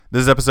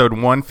This is episode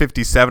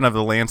 157 of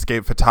the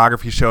Landscape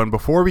Photography Show. And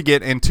before we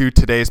get into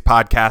today's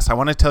podcast, I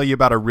want to tell you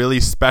about a really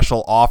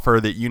special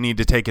offer that you need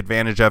to take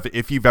advantage of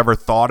if you've ever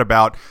thought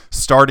about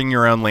starting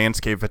your own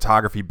landscape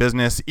photography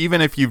business.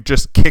 Even if you've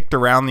just kicked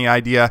around the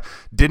idea,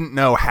 didn't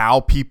know how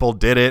people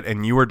did it,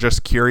 and you were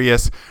just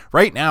curious.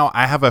 Right now,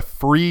 I have a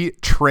free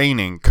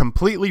training,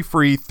 completely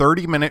free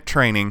 30-minute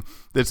training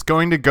that's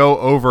going to go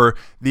over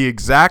the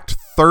exact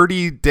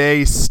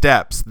 30-day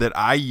steps that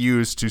I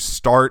use to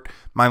start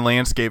my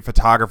landscape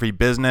photography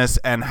business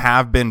and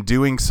have been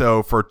doing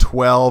so for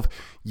 12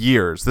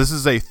 years. This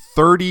is a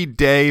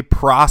 30-day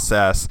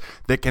process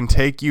that can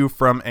take you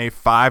from a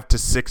 5 to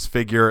 6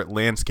 figure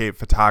landscape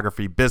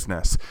photography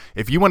business.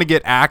 If you want to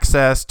get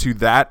access to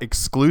that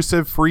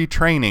exclusive free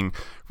training,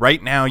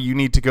 right now you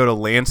need to go to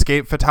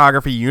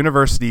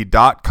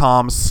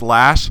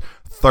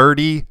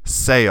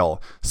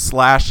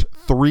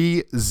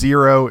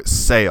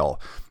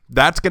landscapephotographyuniversity.com/30sale.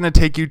 That's going to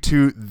take you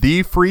to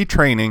the free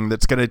training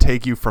that's going to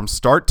take you from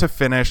start to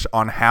finish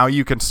on how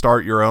you can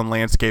start your own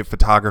landscape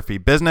photography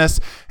business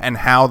and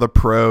how the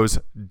pros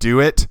do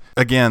it.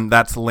 Again,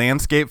 that's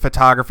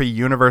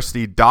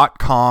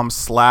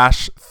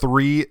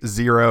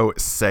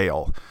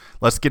landscapephotographyuniversity.com/30sale.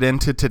 Let's get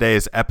into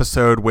today's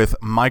episode with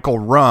Michael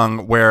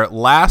Rung, where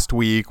last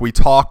week we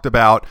talked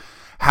about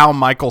how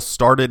Michael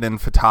started in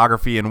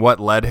photography and what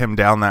led him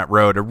down that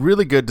road. A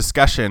really good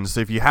discussion. So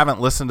if you haven't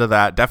listened to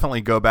that,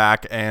 definitely go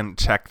back and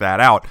check that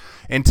out.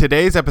 In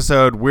today's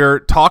episode, we're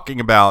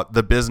talking about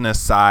the business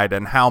side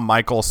and how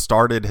Michael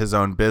started his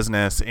own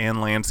business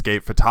in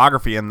landscape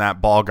photography and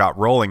that ball got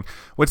rolling.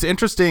 What's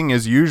interesting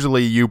is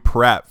usually you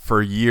prep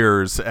for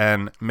years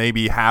and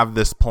maybe have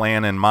this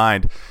plan in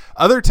mind.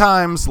 Other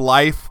times,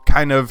 life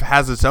kind of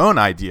has its own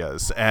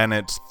ideas and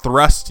it's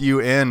thrust you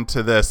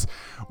into this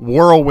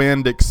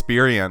whirlwind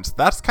experience.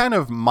 That's kind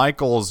of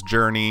Michael's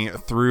journey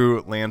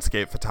through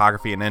landscape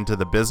photography and into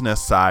the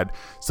business side.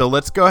 So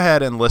let's go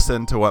ahead and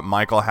listen to what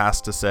Michael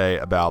has to say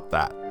about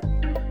that.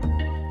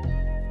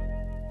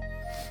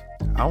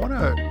 I want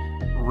to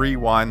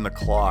rewind the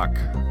clock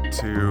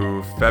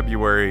to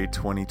February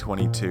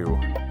 2022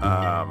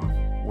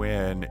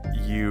 when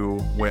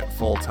you went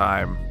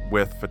full-time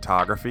with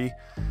photography.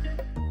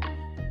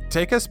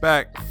 Take us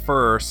back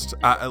first.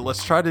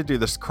 Let's try to do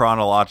this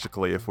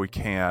chronologically if we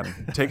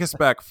can. Take us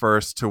back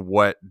first to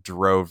what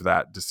drove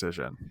that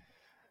decision.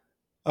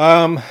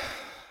 It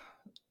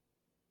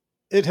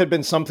had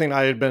been something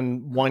I had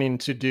been wanting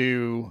to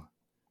do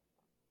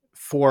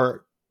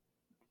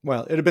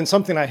it had been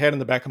something I had in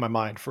the back of my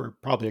mind for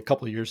probably a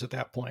couple of years at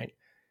that point.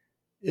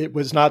 It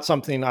was not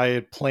something I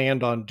had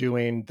planned on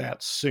doing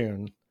that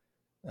soon.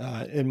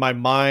 In my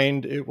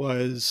mind, it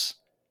was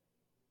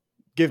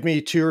give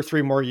me 2 or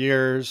 3 more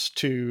years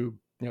to,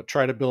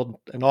 try to build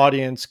an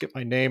audience, get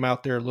my name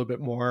out there a little bit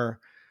more,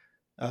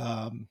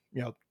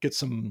 get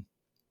some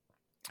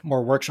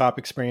more workshop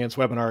experience,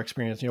 webinar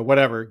experience,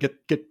 whatever,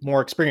 get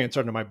more experience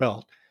under my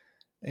belt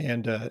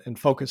and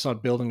focus on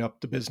building up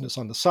the business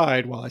on the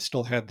side while I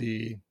still had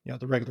the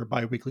regular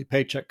biweekly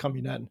paycheck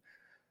coming in.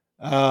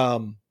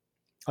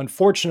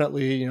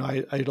 Unfortunately,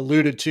 I had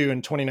alluded to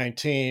in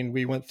 2019,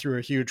 we went through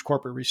a huge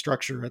corporate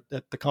restructure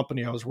at the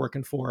company I was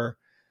working for.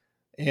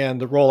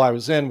 And the role I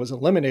was in was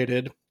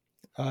eliminated,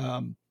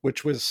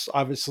 which was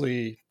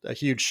obviously a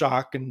huge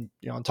shock. And,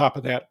 on top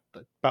of that,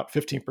 about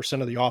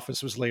 15% of the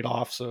office was laid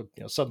off. So,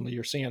 suddenly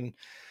you're seeing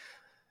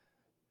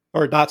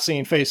or not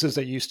seeing faces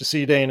that you used to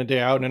see day in and day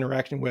out and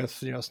interacting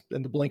with,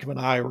 in the blink of an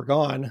eye were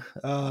gone.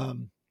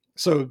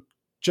 So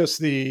just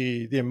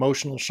the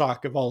emotional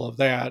shock of all of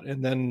that.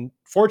 And then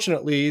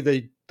fortunately,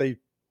 they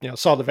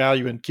saw the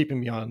value in keeping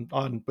me on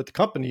with the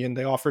company, and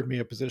they offered me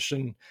a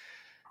position,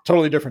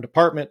 totally different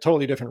department,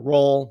 totally different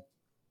role.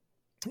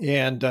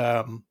 And,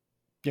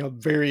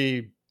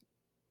 very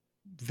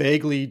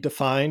vaguely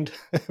defined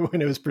when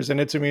it was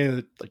presented to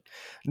me, like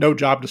no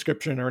job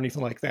description or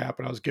anything like that,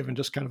 but I was given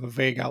just kind of a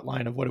vague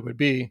outline of what it would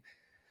be.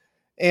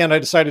 And I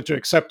decided to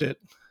accept it.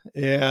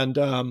 And,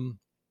 in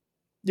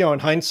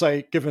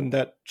hindsight, given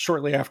that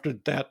shortly after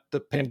that, the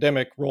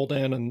pandemic rolled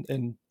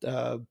in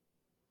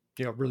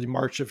really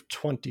March of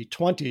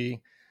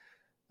 2020,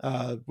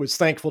 was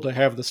thankful to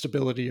have the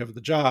stability of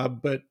the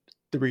job, but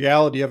the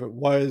reality of it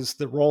was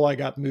the role I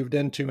got moved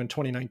into in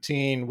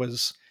 2019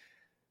 was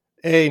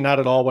A, not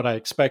at all what I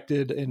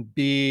expected, and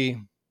B,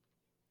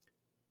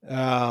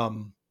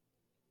 not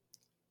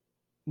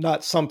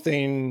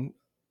something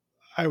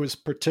I was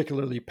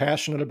particularly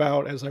passionate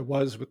about as I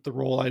was with the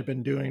role I'd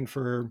been doing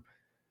for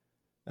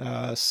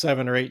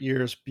 7 or 8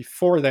 years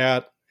before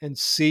that. And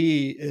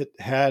C, it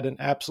had an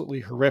absolutely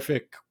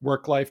horrific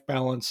work-life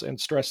balance and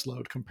stress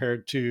load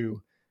compared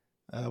to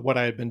what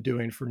I had been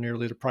doing for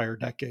nearly the prior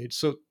decade.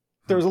 So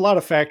there was a lot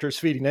of factors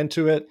feeding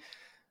into it.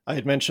 I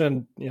had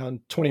mentioned,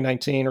 in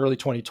 2019, early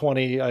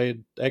 2020, I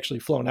had actually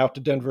flown out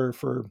to Denver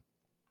for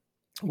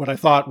what I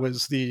thought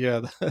was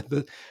the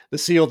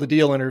seal the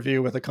deal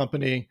interview with a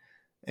company.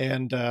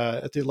 And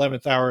at the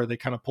 11th hour, they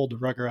kind of pulled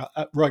the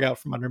rug out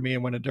from under me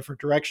and went a different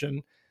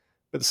direction.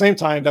 At the same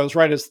time, that was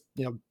right as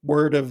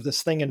word of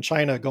this thing in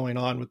China going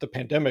on with the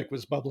pandemic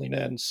was bubbling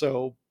in.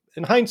 So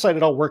in hindsight,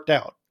 it all worked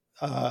out.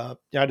 I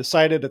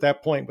decided at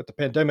that point with the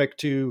pandemic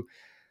to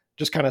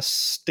just kind of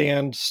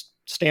stand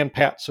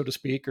pat, so to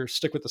speak, or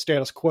stick with the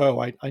status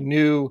quo. I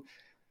knew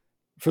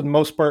for the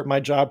most part my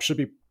job should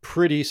be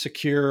pretty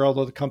secure,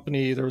 although the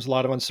company, there was a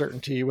lot of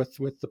uncertainty with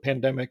the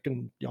pandemic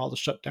and all the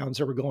shutdowns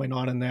that were going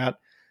on in that.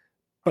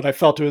 But I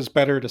felt it was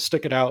better to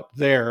stick it out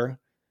there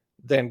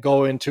than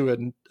go into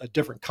a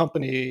different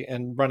company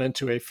and run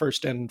into a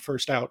first in,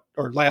 first out,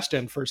 or last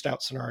in, first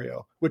out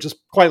scenario, which is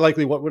quite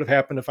likely what would have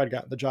happened if I'd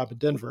gotten the job in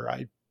Denver.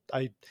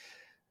 I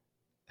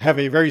have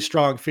a very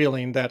strong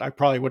feeling that I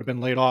probably would have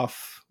been laid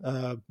off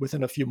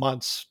within a few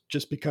months,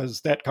 just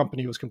because that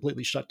company was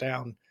completely shut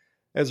down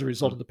as a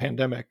result of the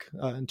pandemic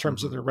in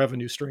terms of their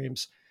revenue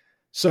streams.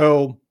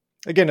 So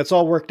again, it's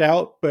all worked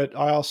out, but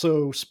I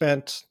also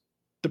spent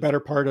the better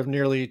part of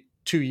nearly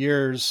 2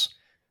 years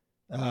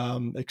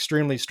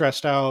extremely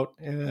stressed out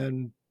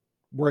and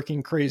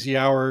working crazy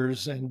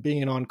hours and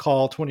being on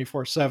call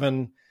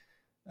 24/7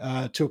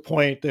 to a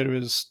point that it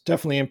was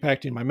definitely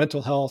impacting my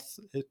mental health.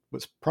 It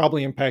was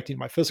probably impacting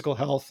my physical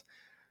health.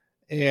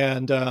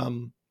 And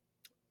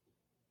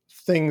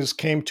things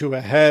came to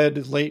a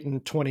head late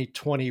in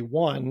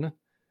 2021.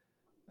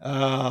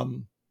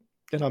 And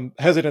I'm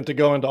hesitant to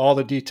go into all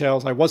the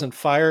details. I wasn't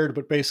fired,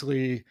 but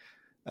basically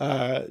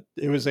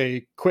it was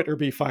a quit or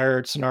be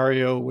fired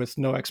scenario with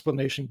no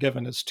explanation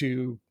given as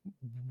to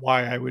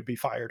why I would be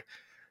fired,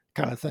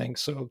 kind of thing.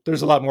 So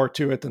there's a lot more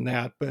to it than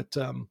that, but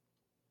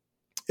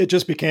it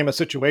just became a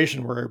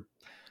situation where,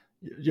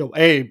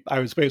 A, I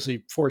was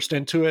basically forced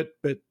into it,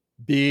 but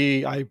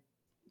B,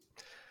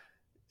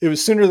 it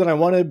was sooner than I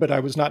wanted, but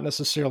I was not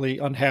necessarily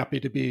unhappy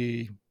to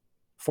be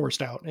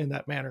forced out in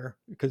that manner,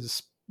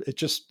 because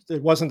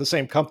it wasn't the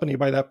same company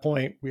by that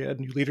point. We had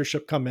new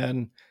leadership come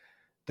in.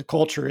 The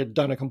culture had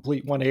done a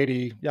complete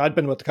 180. Yeah, I'd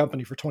been with the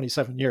company for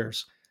 27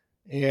 years.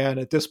 And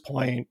at this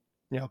point,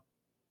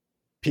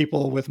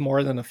 people with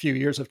more than a few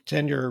years of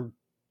tenure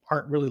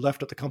aren't really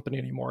left at the company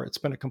anymore. It's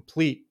been a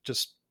complete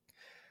just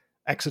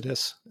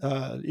exodus,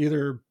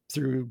 either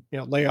through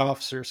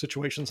layoffs or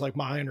situations like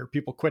mine, or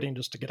people quitting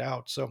just to get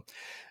out. So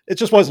it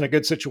just wasn't a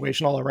good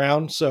situation all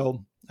around.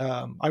 So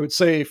I would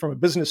say from a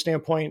business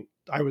standpoint,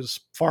 I was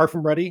far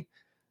from ready,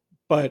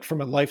 but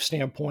from a life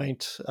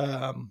standpoint,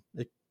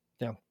 it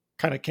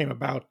kind of came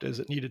about as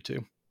it needed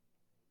to.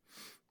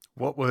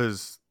 What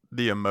was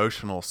the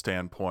emotional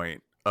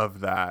standpoint of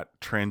that,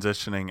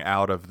 transitioning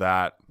out of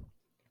that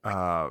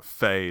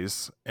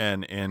phase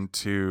and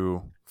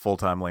into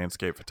full-time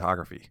landscape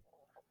photography?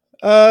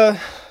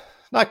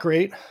 Not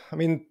great. I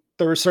mean,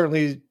 there was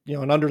certainly,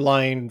 an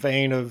underlying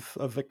vein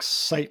of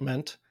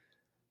excitement,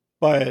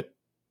 but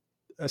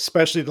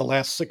especially the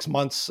last 6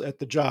 months at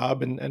the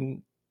job,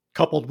 and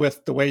coupled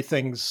with the way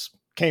things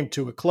came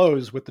to a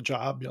close with the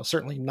job,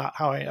 certainly not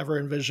how I ever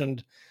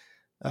envisioned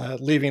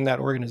leaving that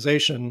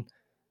organization.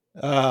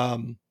 I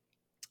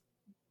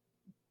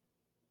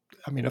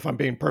mean, if I'm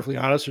being perfectly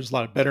honest, there's a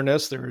lot of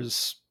bitterness.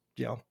 There's,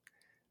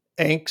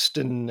 angst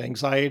and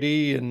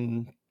anxiety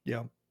and,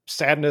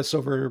 sadness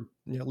over,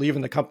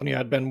 leaving the company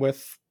I'd been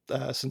with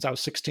since I was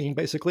 16,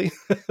 basically.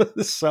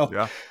 So,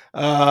 Yeah.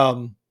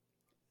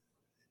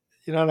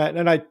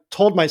 And I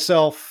told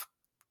myself,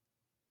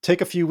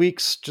 take a few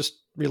weeks, just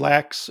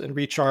relax and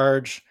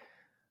recharge.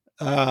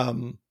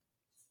 And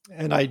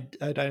I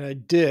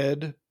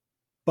did,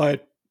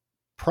 but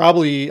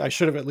probably I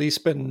should have at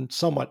least been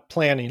somewhat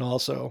planning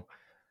also,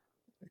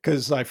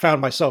 because I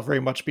found myself very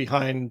much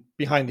behind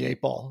the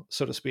eight ball,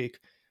 so to speak.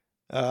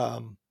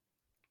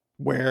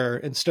 Where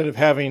instead of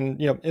having,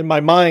 in my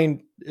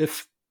mind,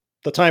 if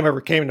the time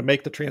ever came to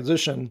make the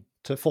transition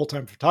to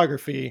full-time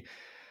photography,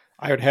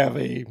 I would have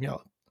a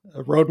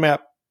roadmap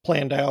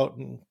planned out,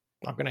 and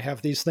I'm going to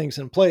have these things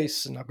in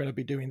place, and I'm going to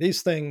be doing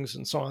these things,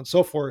 and so on and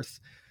so forth.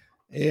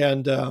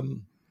 And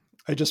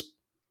I just,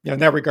 in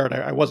that regard,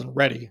 I wasn't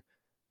ready.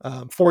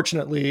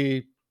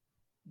 Fortunately,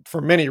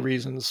 for many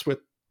reasons,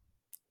 with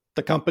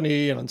the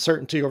company and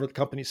uncertainty over the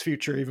company's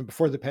future, even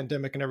before the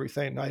pandemic and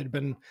everything, I had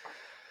been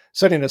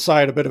setting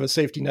aside a bit of a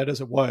safety net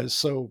as it was.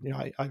 So,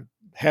 I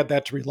had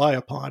that to rely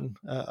upon.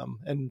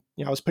 And,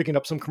 I was picking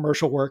up some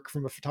commercial work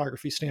from a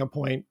photography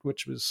standpoint,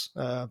 which was,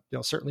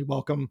 certainly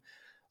welcome.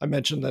 I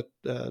mentioned that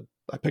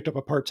I picked up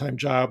a part-time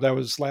job. That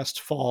was last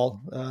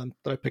fall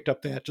that I picked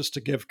up that just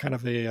to give kind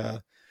of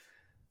a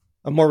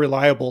more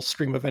reliable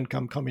stream of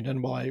income coming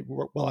in while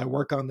I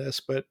work on this.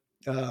 But,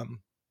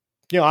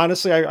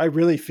 honestly, I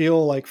really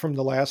feel like from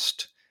the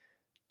last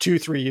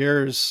 2-3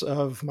 years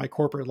of my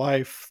corporate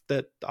life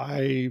that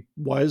I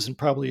was, and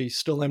probably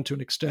still am to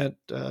an extent,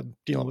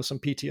 dealing with some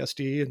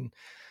PTSD. And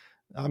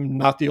I'm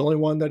not the only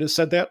one that has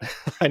said that.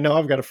 I know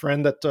I've got a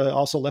friend that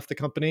also left the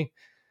company,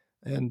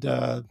 and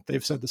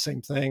they've said the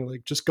same thing,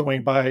 like just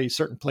going by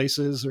certain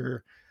places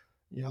or,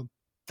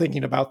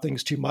 thinking about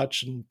things too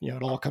much, and,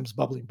 it all comes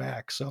bubbling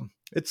back. So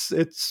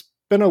it's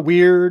been a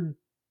weird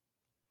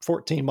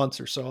 14 months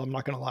or so. I'm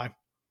not going to lie.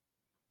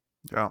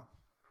 Yeah.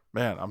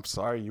 Man, I'm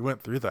sorry you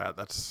went through that.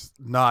 That's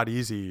not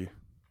easy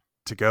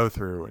to go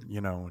through,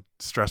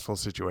 stressful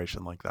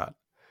situation like that.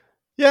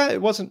 Yeah,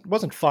 it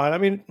wasn't fun. I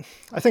mean,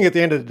 I think at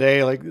the end of the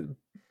day, like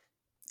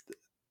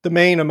the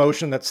main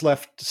emotion that's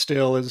left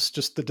still is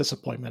just the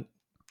disappointment.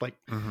 Like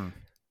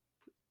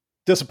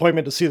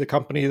disappointment to see the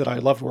company that I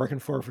loved working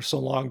for so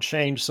long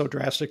change so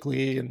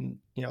drastically, and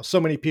so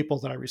many people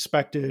that I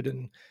respected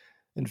and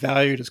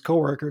valued as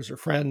coworkers or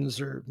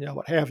friends or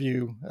what have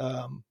you.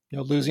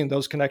 Losing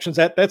those connections.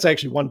 That's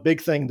actually one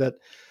big thing that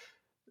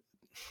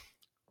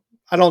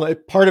I don't know.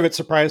 Part of it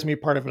surprised me.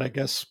 Part of it, I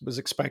guess, was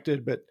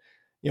expected. But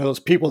those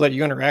people that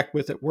you interact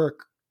with at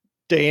work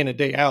day in and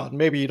day out, and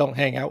maybe you don't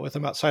hang out with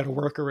them outside of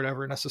work or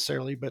whatever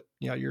necessarily, but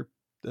you're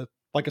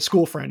like a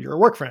school friend, you're a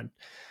work friend.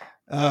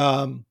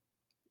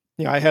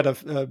 I had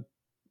a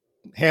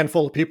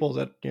handful of people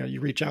that you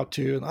reach out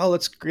to, and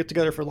let's get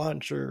together for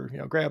lunch or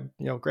grab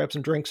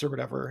some drinks or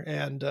whatever,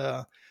 and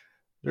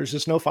there's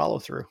just no follow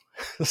through.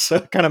 So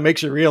it kind of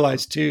makes you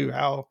realize too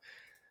how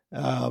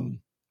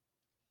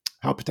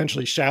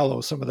potentially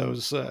shallow some of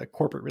those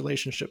corporate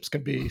relationships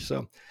can be.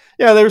 So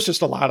yeah, there was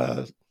just a lot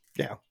of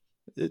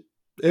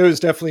it was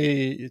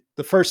definitely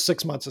the first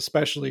 6 months,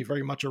 especially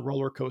very much a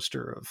roller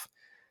coaster of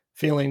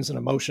feelings and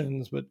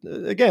emotions. But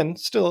again,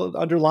 still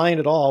underlying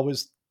it all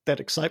was that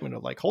excitement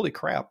of like, holy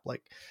crap,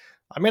 like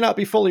I may not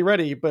be fully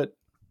ready, but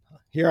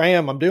here I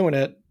am, I'm doing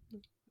it.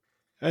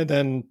 And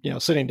then,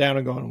 sitting down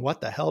and going, what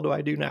the hell do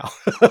I do now?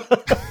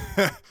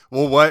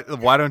 Well,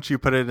 why don't you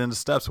put it into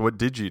steps? What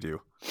did you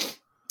do?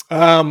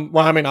 Well,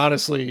 I mean,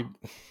 honestly,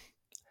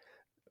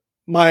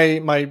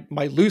 my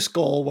loose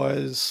goal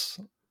was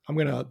I'm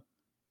going to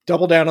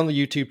double down on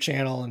the YouTube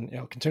channel and,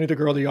 continue to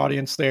grow the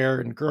audience there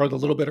and grow the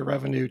little bit of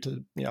revenue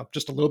to,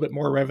 just a little bit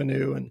more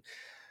revenue.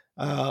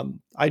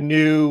 And I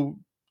knew,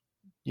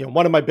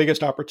 one of my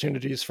biggest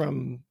opportunities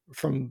from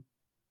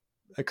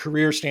a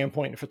career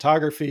standpoint in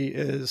photography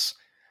is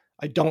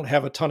I don't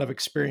have a ton of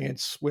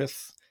experience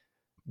with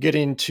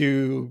getting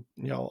to,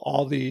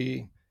 all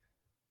the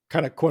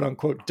kind of quote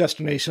unquote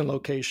destination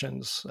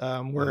locations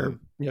where,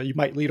 you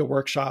might lead a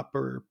workshop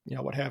or,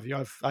 what have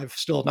you. I've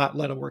still not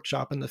led a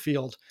workshop in the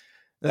field.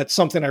 That's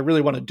something I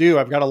really want to do.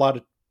 I've got a lot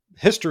of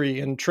history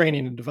in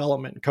training and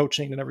development and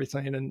coaching and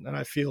everything. And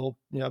I feel,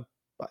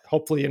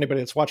 hopefully anybody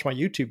that's watched my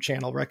YouTube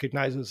channel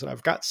recognizes that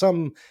I've got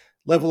some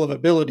level of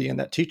ability in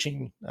that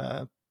teaching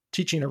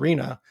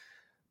arena,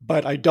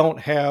 but I don't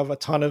have a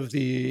ton of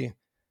the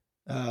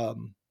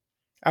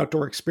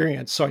outdoor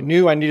experience. So I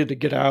knew I needed to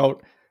get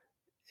out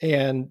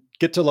and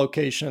get to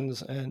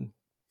locations and,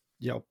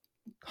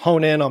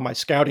 hone in on my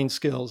scouting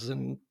skills.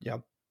 And,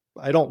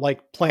 I don't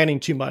like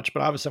planning too much,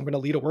 but obviously I'm going to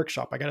lead a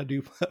workshop. I got to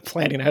do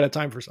planning ahead of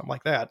time for something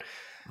like that.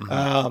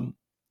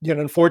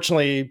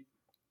 Unfortunately,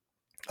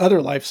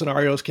 other life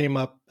scenarios came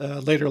up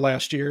later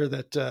last year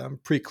that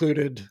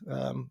precluded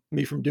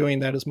me from doing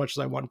that as much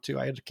as I wanted to.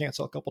 I had to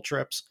cancel a couple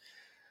trips,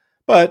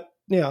 but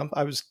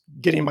I was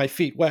getting my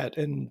feet wet,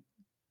 and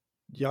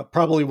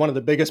probably one of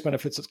the biggest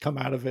benefits that's come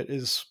out of it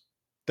is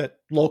that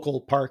local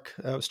park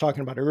I was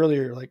talking about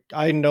earlier. Like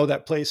I know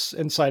that place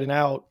inside and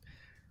out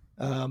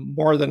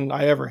more than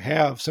I ever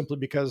have, simply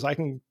because I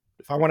can,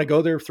 if I want to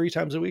go there 3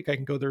 times a week, I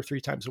can go there 3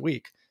 times a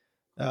week.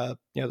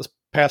 This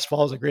past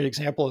fall is a great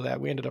example of that.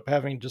 We ended up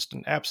having just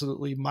an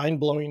absolutely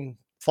mind-blowing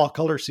fall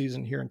color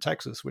season here in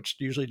Texas, which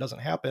usually doesn't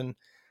happen.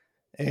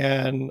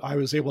 And I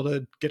was able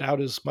to get out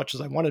as much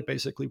as I wanted,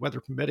 basically,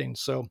 weather permitting.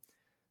 So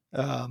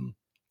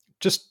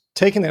just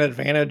taking that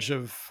advantage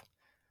of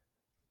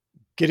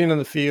getting in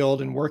the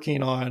field and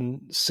working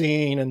on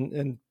seeing,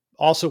 and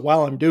also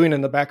while I'm doing,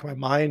 in the back of my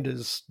mind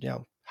is,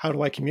 how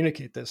do I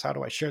communicate this? How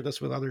do I share this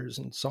with others,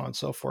 and so on and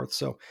so forth.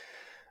 So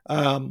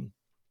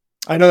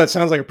I know that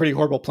sounds like a pretty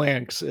horrible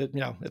plan because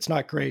it's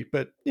not great,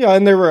 but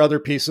and there were other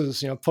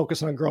pieces,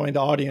 focusing on growing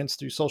the audience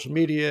through social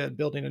media and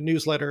building a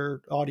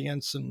newsletter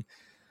audience. And,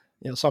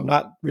 so I'm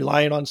not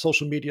relying on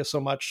social media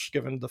so much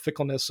given the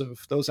fickleness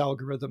of those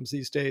algorithms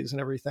these days and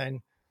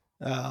everything.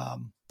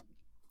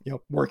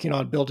 Working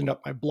on building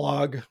up my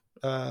blog,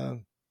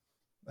 what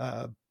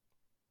am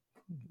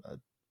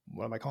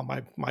I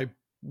calling my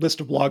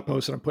list of blog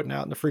posts that I'm putting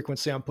out and the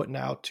frequency I'm putting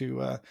out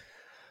to,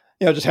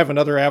 just have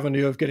another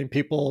avenue of getting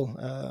people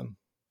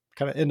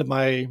kind of into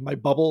my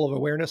bubble of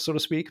awareness, so to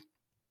speak.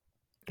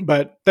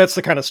 But that's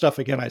the kind of stuff,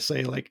 again, I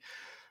say, like,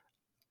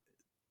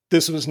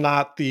 this was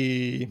not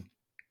the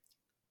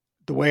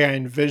way I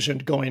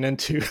envisioned going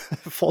into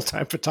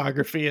full-time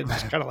photography, and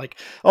just kind of like,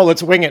 oh,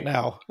 let's wing it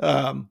now.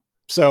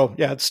 So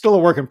yeah, it's still a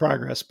work in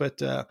progress,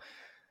 but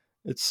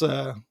it's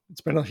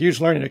been a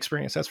huge learning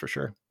experience, that's for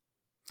sure.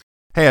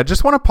 Hey, I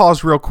just want to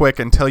pause real quick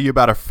and tell you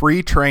about a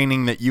free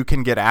training that you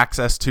can get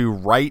access to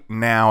right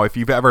now. If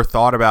you've ever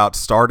thought about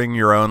starting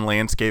your own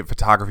landscape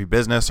photography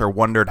business or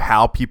wondered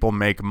how people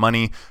make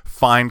money,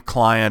 find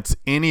clients,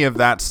 any of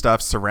that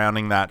stuff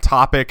surrounding that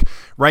topic,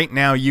 right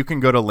now you can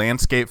go to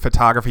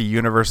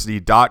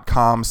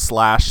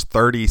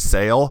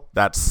landscapephotographyuniversity.com/30sale.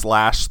 That's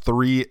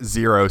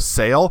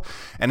 /30sale.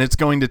 And it's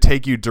going to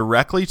take you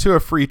directly to a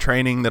free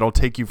training that'll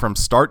take you from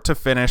start to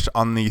finish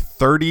on the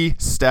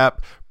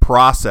 30-step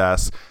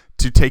process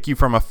to take you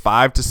from a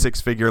 5 to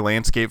 6 figure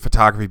landscape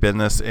photography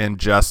business in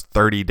just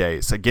 30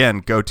 days. Again,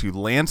 go to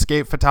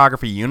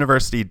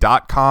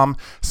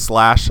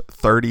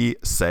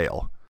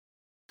landscapephotographyuniversity.com/30sale.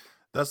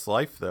 That's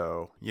life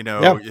though.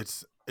 Yeah.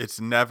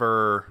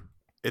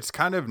 It's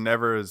kind of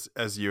never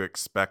as you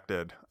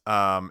expected.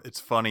 It's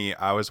funny.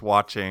 I was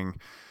watching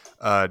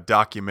a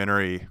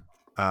documentary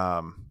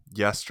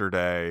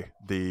yesterday,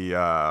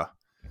 the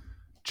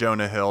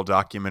Jonah Hill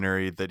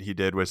documentary that he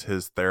did was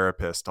his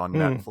therapist on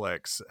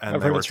Netflix, and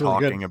I've they heard were that's really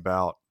good. talking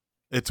about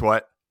it's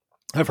what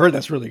I've heard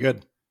that's really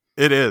good.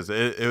 it is.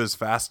 It was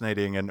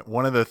fascinating, and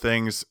one of the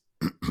things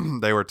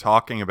they were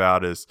talking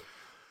about is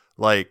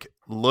like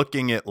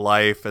looking at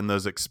life and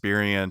those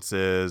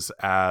experiences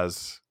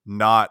as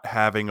not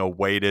having a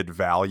weighted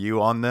value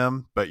on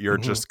them, but you're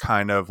just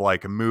kind of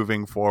like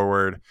moving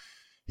forward.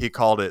 He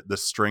called it the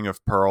string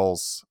of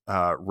pearls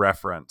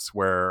reference,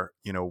 where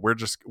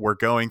we're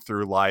going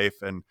through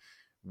life and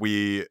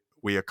we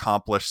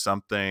accomplish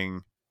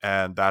something,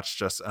 and that's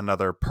just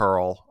another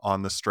pearl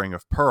on the string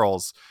of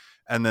pearls.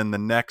 And then the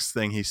next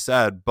thing he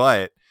said,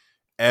 but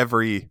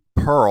every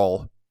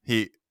pearl,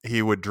 he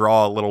would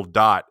draw a little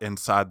dot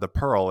inside the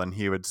pearl, and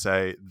he would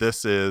say,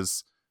 this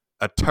is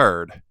a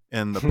turd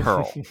in the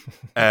pearl.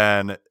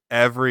 And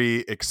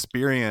every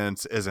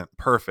experience isn't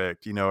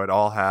perfect. It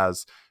all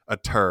has a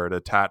turd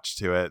attached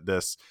to it,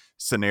 this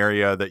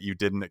scenario that you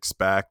didn't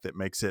expect that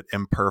makes it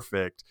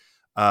imperfect.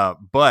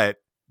 But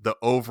the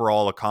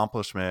overall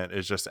accomplishment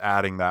is just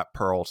adding that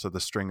pearl to the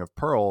string of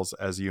pearls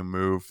as you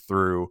move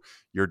through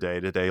your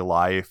day-to-day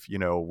life,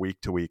 week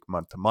to week,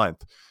 month to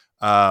month.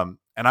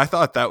 And I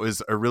thought that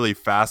was a really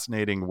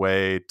fascinating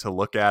way to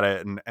look at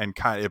it, and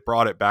kind of, it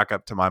brought it back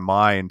up to my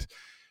mind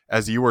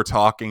as you were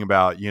talking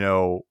about,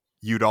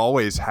 you'd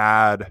always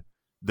had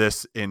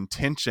this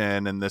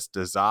intention and this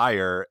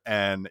desire,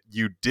 and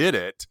you did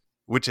it,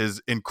 which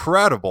is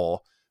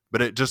incredible,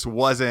 but it just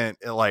wasn't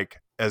like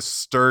as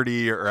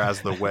sturdy or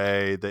as the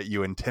way that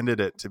you intended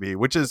it to be,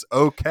 which is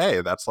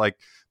okay. That's like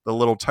the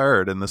little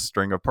turd in the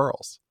string of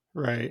pearls.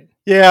 Right.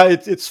 Yeah.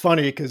 It's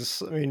funny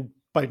because, I mean,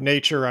 by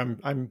nature,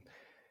 I'm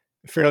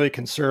fairly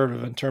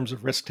conservative in terms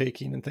of risk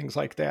taking and things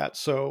like that.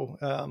 So,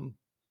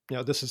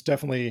 this is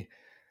definitely,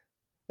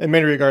 in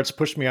many regards,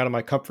 pushed me out of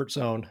my comfort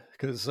zone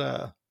because,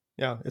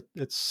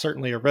 it's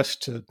certainly a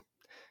risk to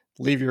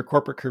leave your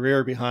corporate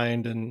career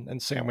behind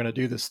and say, I'm going to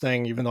do this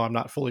thing, even though I'm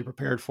not fully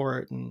prepared for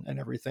it and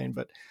everything.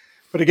 But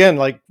again,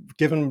 like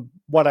given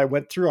what I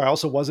went through, I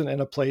also wasn't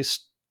in a place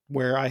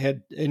where I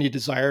had any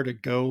desire to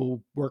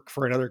go work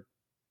for another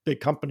big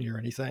company or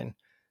anything.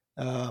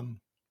 I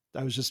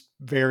was just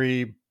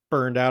very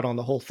burned out on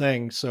the whole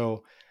thing.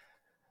 So,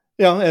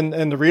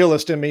 and the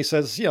realist in me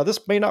says,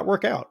 this may not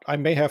work out. I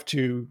may have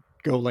to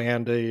go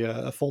land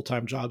a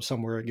full-time job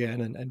somewhere again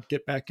and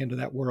get back into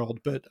that world.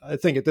 But I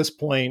think at this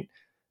point,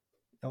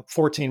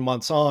 14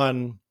 months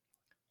on,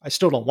 I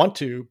still don't want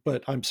to,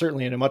 but I'm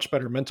certainly in a much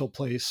better mental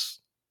place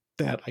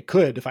that I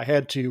could if I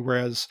had to.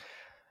 Whereas,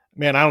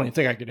 man, I don't even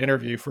think I could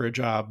interview for a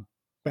job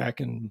back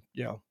in,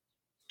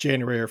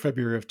 January or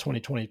February of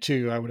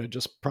 2022. I would have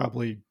just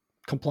probably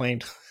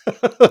complained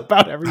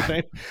about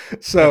everything.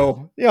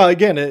 So,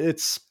 again,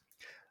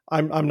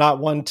 I'm not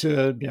one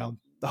to,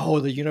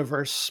 the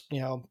universe,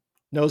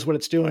 knows what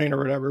it's doing or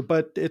whatever,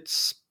 but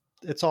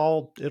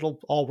it'll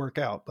all work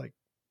out. Like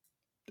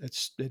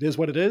it is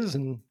what it is,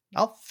 and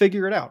I'll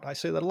figure it out. I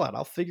say that a lot.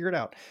 I'll figure it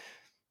out.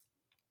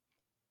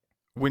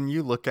 When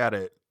you look at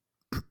it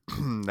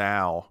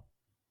now,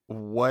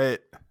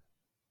 what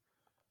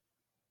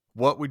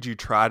would you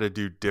try to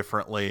do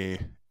differently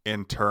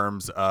in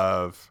terms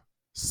of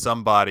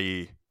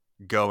somebody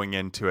going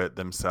into it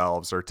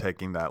themselves or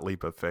taking that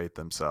leap of faith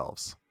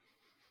themselves?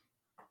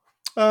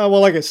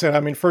 Well, like I said, I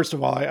mean, first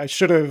of all, I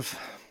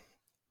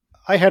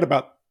had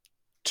about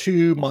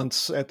 2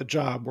 months at the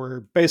job where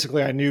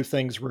basically I knew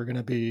things were going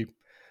to be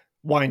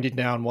winding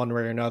down one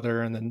way or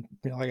another. And then,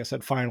 like I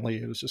said,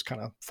 finally it was just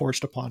kind of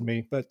forced upon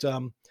me. But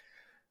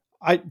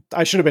I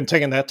should have been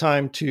taking that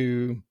time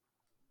to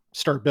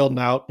start building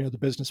out, the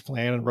business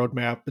plan and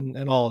roadmap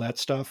and all of that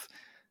stuff.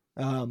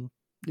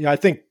 I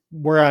think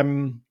where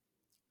I'm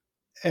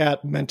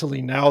at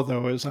mentally now,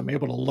 though, is I'm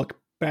able to look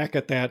back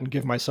at that and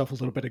give myself a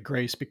little bit of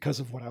grace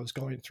because of what I was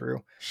going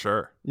through.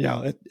 Sure.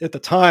 At the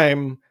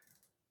time,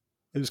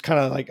 it was kind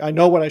of like, I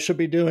know what I should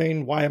be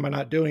doing. Why am I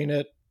not doing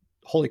it?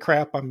 Holy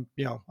crap. I'm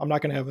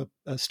not going to have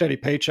a steady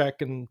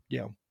paycheck in,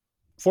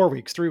 4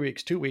 weeks, 3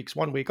 weeks, 2 weeks,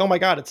 1 week. Oh my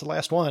God, it's the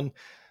last one.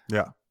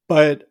 Yeah.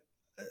 But,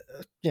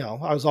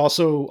 I was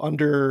also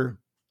under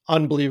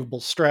unbelievable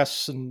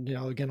stress and,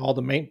 again, all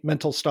the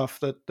mental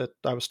stuff that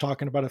I was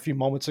talking about a few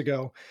moments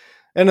ago.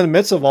 And in the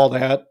midst of all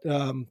that,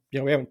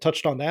 we haven't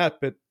touched on that,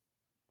 but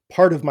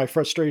part of my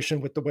frustration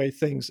with the way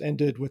things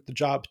ended with the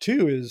job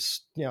too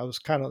is, it was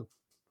kind of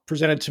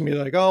presented to me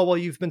like, oh, well,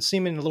 you've been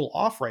seeming a little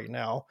off right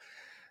now.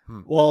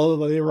 Well,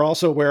 they were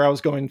also aware I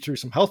was going through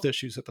some health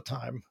issues at the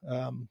time.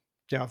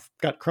 I've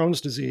got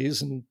Crohn's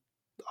disease and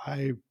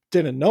I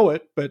didn't know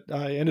it, but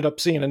I ended up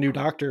seeing a new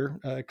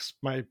doctor.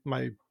 My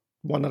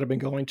one that I've been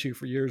going to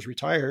for years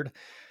retired.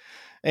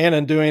 And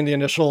in doing the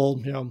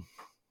initial,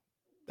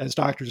 as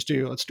doctors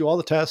do, let's do all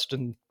the tests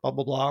and blah,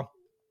 blah, blah.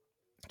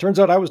 Turns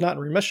out I was not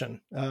in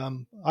remission.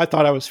 I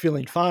thought I was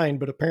feeling fine,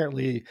 but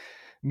apparently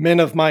men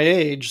of my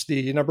age,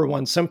 the number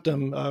one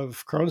symptom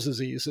of Crohn's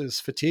disease is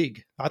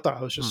fatigue. I thought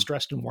I was just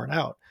stressed and worn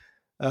out.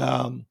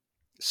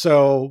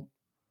 So,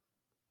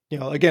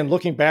 again,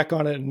 looking back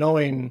on it and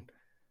knowing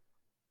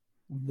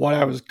what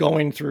I was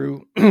going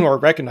through or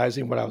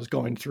recognizing what I was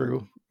going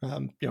through,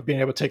 being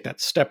able to take that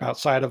step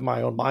outside of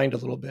my own mind a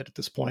little bit at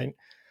this point.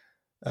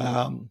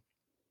 I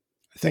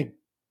think,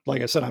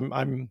 like I said,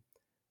 I'm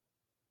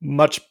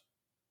much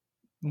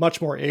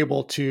more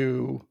able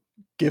to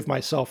give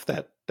myself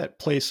that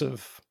place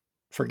of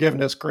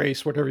forgiveness,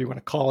 grace, whatever you want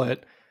to call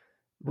it.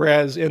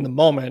 Whereas in the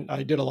moment,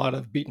 I did a lot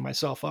of beating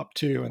myself up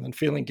too, and then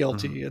feeling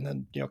guilty, and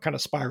then kind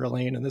of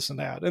spiraling and this and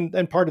that.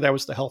 And part of that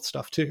was the health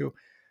stuff too.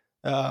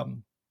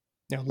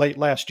 Late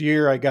last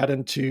year, I got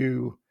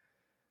into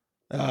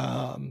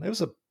it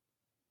was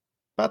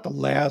about the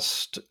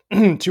last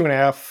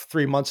 2.5,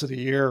 3 months of the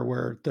year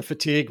where the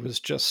fatigue was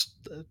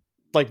just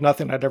like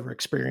nothing I'd ever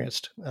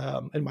experienced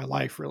in my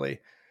life, really.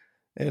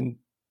 And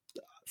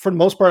for the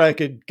most part, I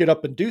could get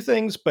up and do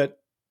things, but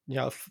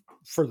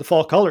for the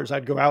fall colors,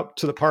 I'd go out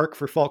to the park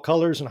for fall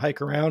colors and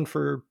hike around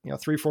for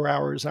 3-4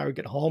 hours. And I would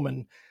get home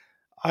and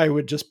I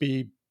would just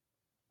be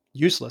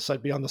useless.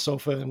 I'd be on the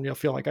sofa and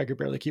feel like I could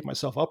barely keep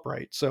myself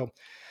upright. So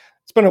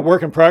it's been a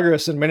work in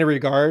progress in many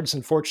regards.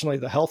 And fortunately,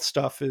 the health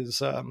stuff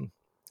is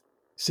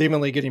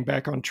seemingly getting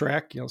back on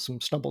track. Some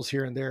stumbles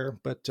here and there,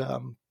 but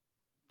the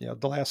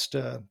last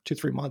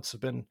 2-3 months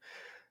have been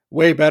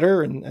way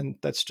better, and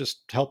that's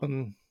just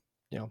helping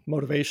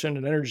motivation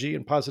and energy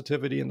and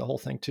positivity and the whole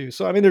thing too.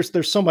 So I mean,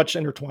 there's so much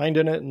intertwined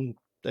in it, and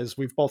as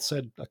we've both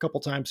said a couple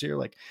times here,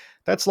 like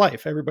that's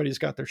life. Everybody's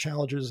got their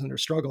challenges and their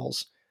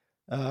struggles,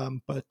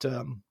 but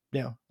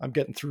I'm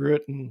getting through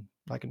it, and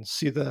I can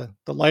see the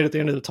light at the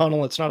end of the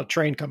tunnel. It's not a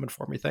train coming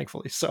for me,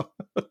 thankfully. So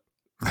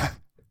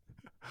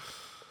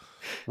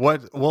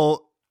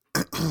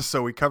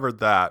so we covered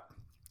that.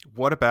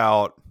 What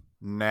about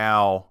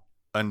now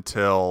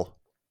until,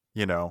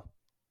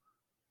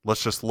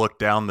 let's just look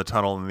down the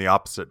tunnel in the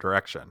opposite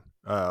direction?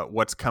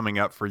 What's coming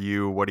up for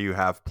you? What do you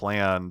have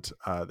planned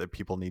that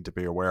people need to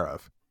be aware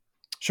of?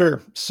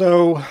 Sure.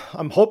 So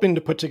I'm hoping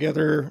to put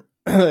together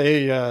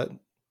I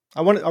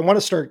want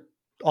to start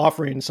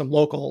offering some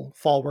local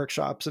fall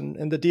workshops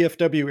in the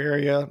DFW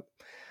area.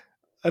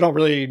 I don't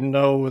really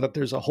know that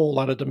there's a whole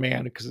lot of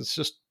demand because it's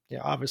just,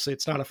 obviously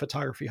it's not a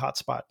photography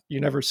hotspot. You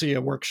never see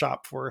a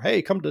workshop for,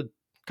 hey, come to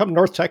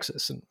North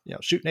Texas and,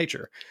 shoot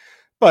nature.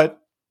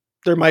 But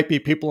there might be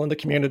people in the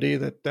community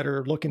that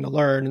are looking to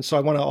learn. And so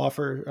I want to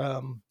offer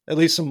at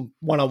least some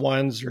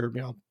one-on-ones or,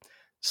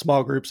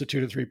 small groups of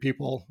 2 to 3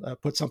 people,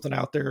 put something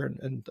out there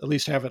and at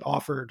least have it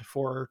offered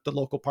for the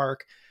local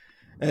park.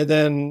 And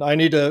then I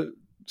need to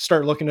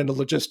start looking into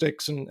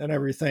logistics and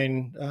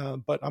everything.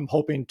 But I'm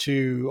hoping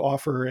to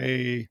offer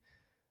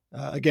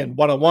again,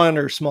 one-on-one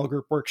or small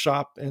group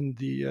workshop in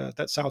the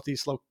that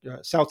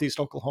southeast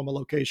Oklahoma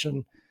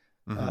location.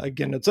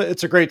 Again,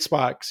 it's a great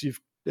spot because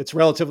it's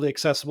relatively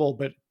accessible,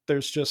 but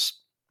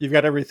you've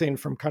got everything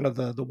from kind of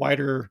the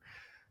wider,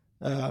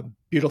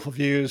 beautiful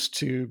views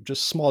to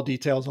just small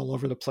details all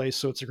over the place.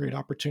 So it's a great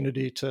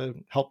opportunity to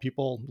help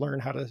people learn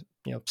how to,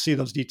 see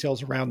those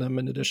details around them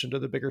in addition to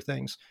the bigger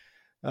things.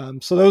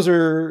 So those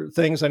are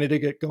things I need to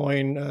get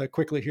going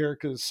quickly here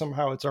because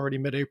somehow it's already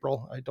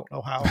mid-April. I don't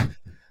know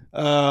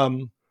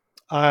how.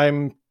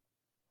 I'm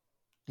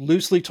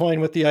loosely toying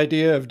with the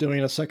idea of doing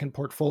a second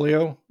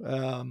portfolio.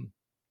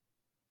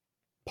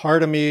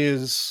 Part of me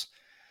is,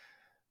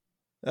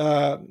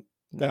 no,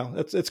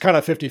 it's kind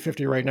of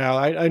 50-50 right now.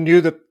 I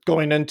knew that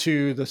going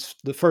into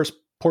the first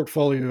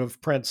portfolio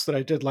of prints that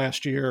I did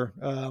last year,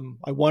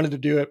 I wanted to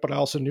do it, but I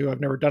also knew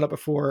I've never done it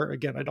before.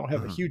 Again, I don't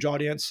have a huge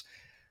audience,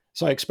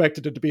 so I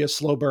expected it to be a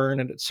slow burn,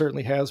 and it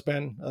certainly has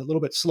been a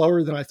little bit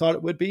slower than I thought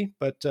it would be,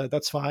 but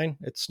that's fine.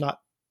 It's not,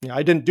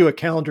 I didn't do a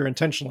calendar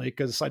intentionally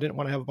because I didn't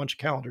want to have a bunch of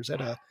calendars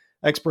that had a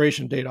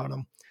expiration date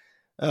on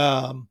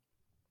them.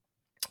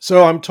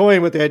 So I'm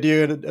toying with the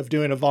idea of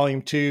doing a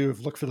volume 2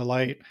 of Look for the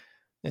Light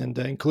and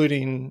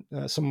including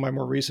some of my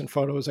more recent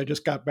photos. I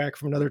just got back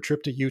from another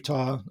trip to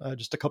Utah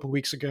just a couple of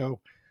weeks ago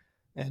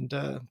and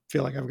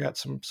feel like I've got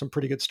some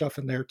pretty good stuff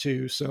in there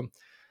too. So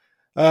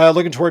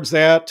looking towards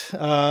that.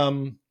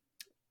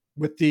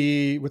 With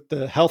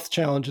the health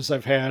challenges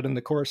I've had and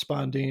the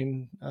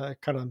corresponding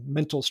kind of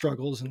mental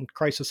struggles and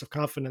crisis of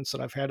confidence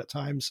that I've had at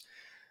times,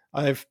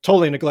 I've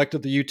totally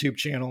neglected the YouTube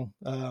channel.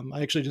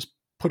 I actually just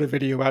put a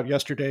video out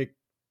yesterday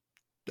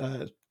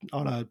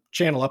on a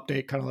channel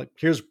update, kind of like,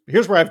 here's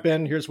where I've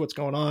been, here's what's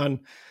going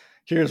on,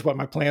 here's what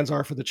my plans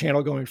are for the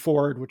channel going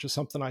forward, which is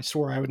something I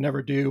swore I would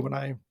never do when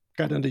I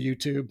got into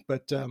YouTube,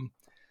 but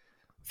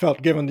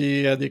felt given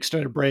the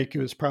extended break, it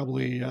was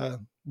probably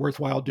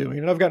worthwhile doing.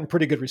 And I've gotten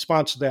pretty good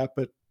response to that,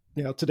 but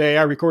today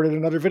I recorded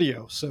another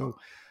video. So,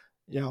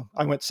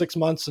 I went 6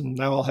 months and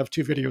now I'll have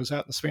 2 videos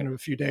out in the span of a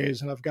few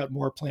days. And I've got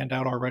more planned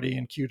out already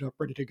and queued up,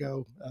 ready to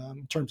go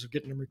in terms of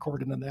getting them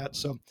recorded and that.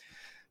 So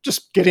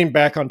just getting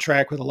back on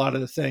track with a lot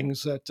of the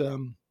things that,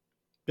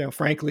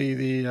 frankly,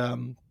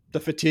 the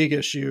fatigue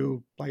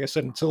issue, like I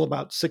said, until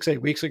about 6-8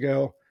 weeks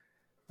ago,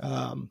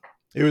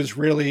 it was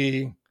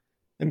really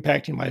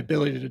impacting my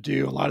ability to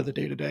do a lot of the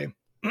day to day.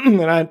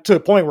 And to a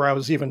point where I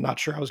was even not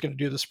sure I was going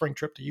to do the spring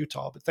trip to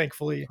Utah, but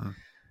thankfully,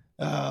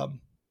 you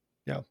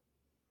know,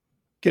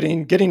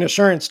 getting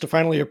assurance to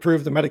finally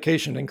approve the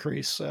medication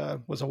increase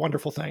was a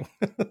wonderful thing.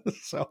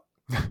 So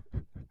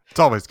it's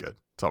always good.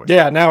 It's always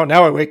good. Now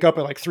I wake up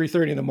at like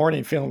 3:30 in the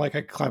morning feeling like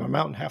I could climb a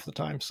mountain half the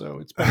time. So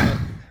it's been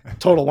a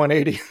total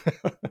 180.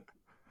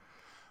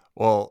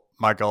 Well,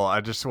 Michael,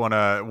 I just want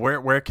to,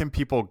 where can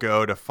people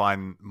go to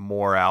find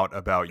more out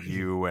about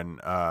you and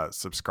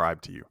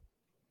subscribe to you?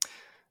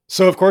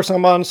 So, of course,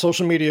 I'm on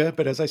social media,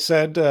 but as I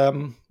said,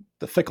 the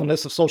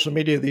fickleness of social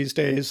media these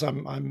days,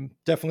 I'm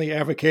definitely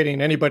advocating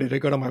anybody to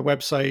go to my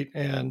website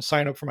and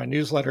sign up for my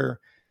newsletter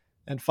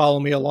and follow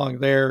me along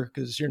there,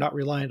 because you're not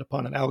reliant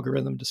upon an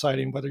algorithm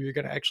deciding whether you're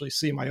going to actually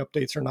see my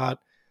updates or not.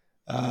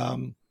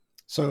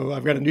 So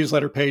I've got a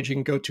newsletter page you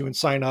can go to and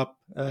sign up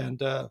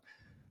and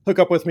hook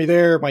up with me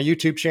there. My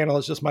YouTube channel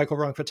is just Michael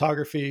Rung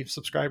Photography.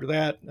 Subscribe to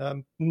that.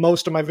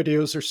 Most of my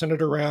videos are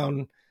centered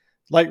around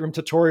Lightroom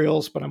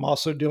tutorials, but I'm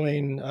also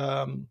doing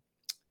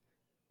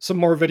some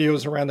more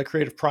videos around the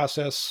creative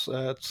process.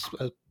 It's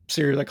a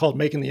series I called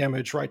Making the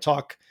Image, where I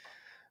talk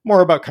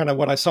more about kind of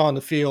what I saw in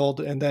the field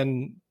and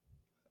then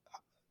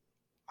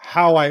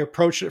how I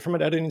approach it from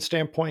an editing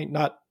standpoint,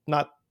 not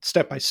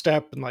step by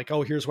step and like,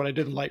 oh, here's what I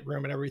did in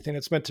Lightroom and everything.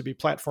 It's meant to be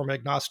platform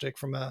agnostic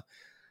from a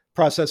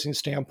processing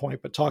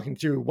standpoint, but talking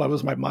through what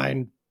was my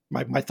mind,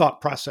 my thought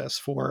process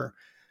for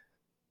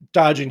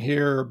dodging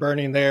here or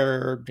burning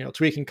there, or,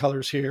 tweaking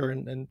colors here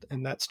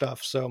and that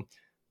stuff. So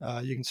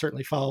you can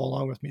certainly follow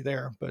along with me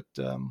there, but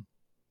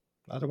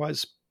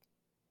otherwise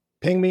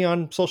ping me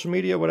on social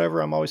media,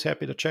 whatever. I'm always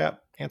happy to chat,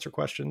 answer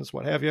questions,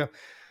 what have you.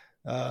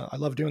 I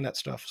love doing that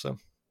stuff. So.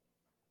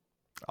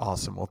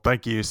 Awesome. Well,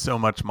 thank you so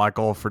much,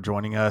 Michael, for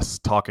joining us,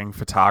 talking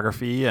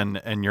photography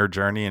and your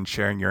journey and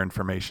sharing your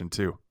information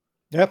too.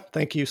 Yep.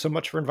 Thank you so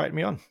much for inviting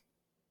me on.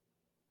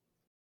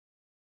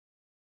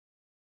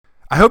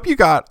 I hope you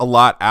got a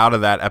lot out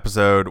of that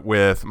episode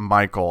with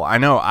Michael. I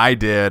know I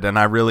did, and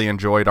I really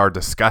enjoyed our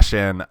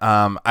discussion.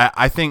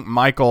 I think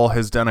Michael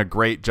has done a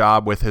great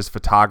job with his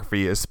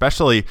photography,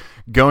 especially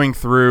going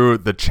through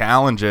the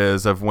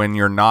challenges of when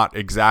you're not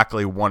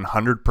exactly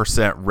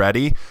 100%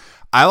 ready.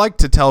 I like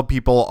to tell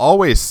people,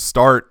 always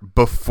start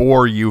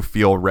before you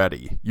feel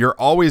ready. You're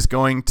always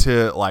going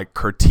to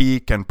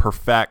critique and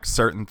perfect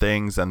certain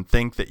things and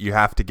think that you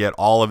have to get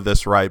all of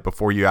this right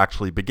before you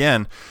actually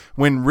begin,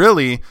 when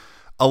really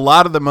a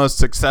lot of the most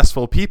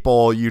successful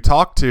people you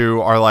talk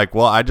to are like,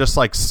 well, I just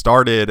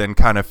started and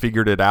kind of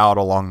figured it out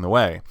along the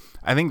way.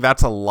 I think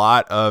that's a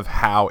lot of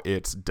how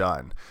it's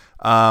done.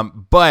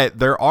 But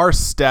there are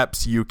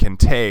steps you can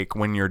take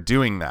when you're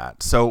doing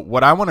that. So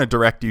what I want to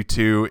direct you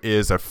to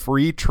is a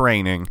free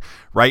training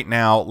right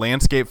now.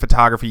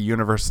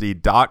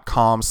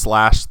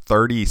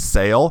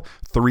 landscapephotographyuniversity.com/30sale,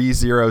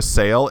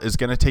 30sale is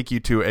going to take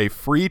you to a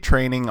free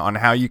training on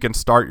how you can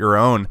start your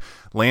own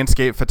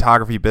landscape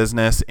photography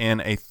business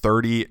in a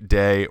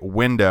 30-day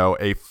window,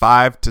 a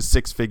 5 to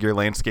 6 figure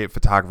landscape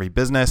photography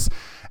business.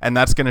 And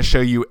that's going to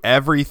show you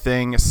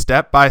everything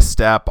step by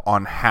step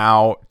on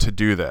how to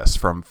do this,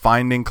 from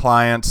finding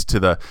clients to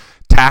the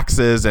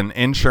taxes and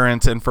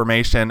insurance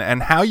information,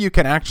 and how you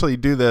can actually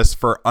do this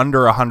for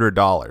under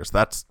 $100.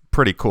 That's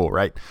pretty cool,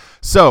 right?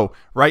 So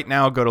right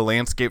now, go to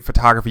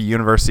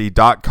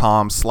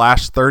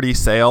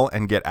landscapephotographyuniversity.com/30sale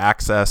and get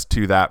access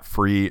to that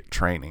free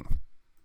training.